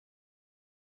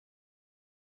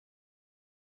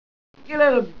You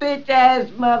little bitch-ass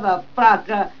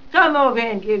motherfucker. Come over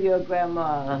here and give your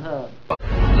grandma a hug.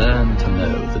 Learn to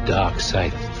know the dark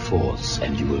side of the Force,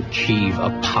 and you will achieve a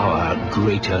power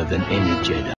greater than any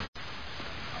Jedi.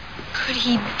 Could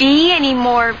he be any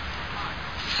more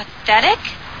pathetic?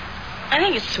 I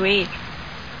think it's sweet.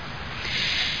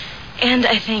 And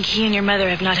I think he and your mother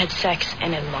have not had sex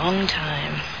in a long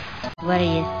time. What do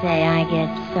you say I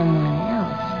get someone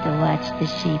else to watch the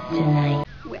sheep tonight?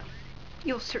 Well,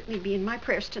 you'll certainly be in my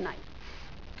prayers tonight.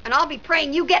 And I'll be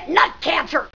praying you get nut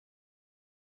cancer!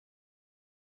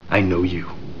 I know you.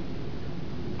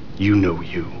 You know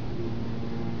you.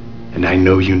 And I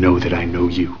know you know that I know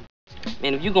you.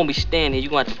 Man, if you're gonna be staying here, you're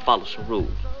gonna have to follow some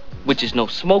rules. Which is no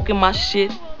smoking my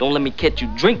shit, don't let me catch you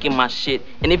drinking my shit,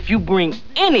 and if you bring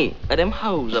any of them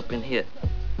hoes up in here,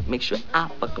 make sure I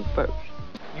fuck them first.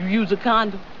 You use a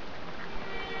condom?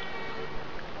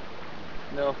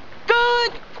 No.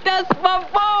 Good! That's my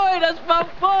boy! That's my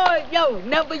boy! Yo,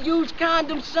 never use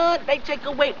condoms, son. They take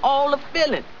away all the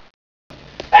feeling.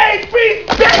 Hey, freeze,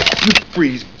 bitch! You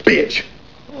freeze, bitch!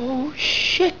 Oh,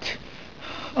 shit.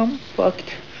 I'm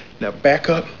fucked. Now back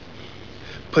up,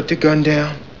 put the gun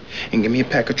down, and give me a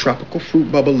pack of tropical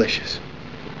fruit Bubblicious.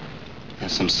 And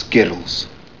some Skittles.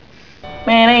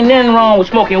 Man, ain't nothing wrong with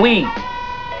smoking weed.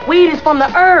 Weed is from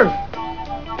the earth.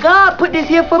 God put this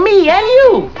here for me and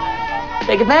you.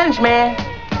 Take advantage, man.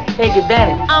 Take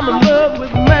advantage. I'm in love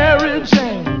with Mary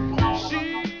Jane.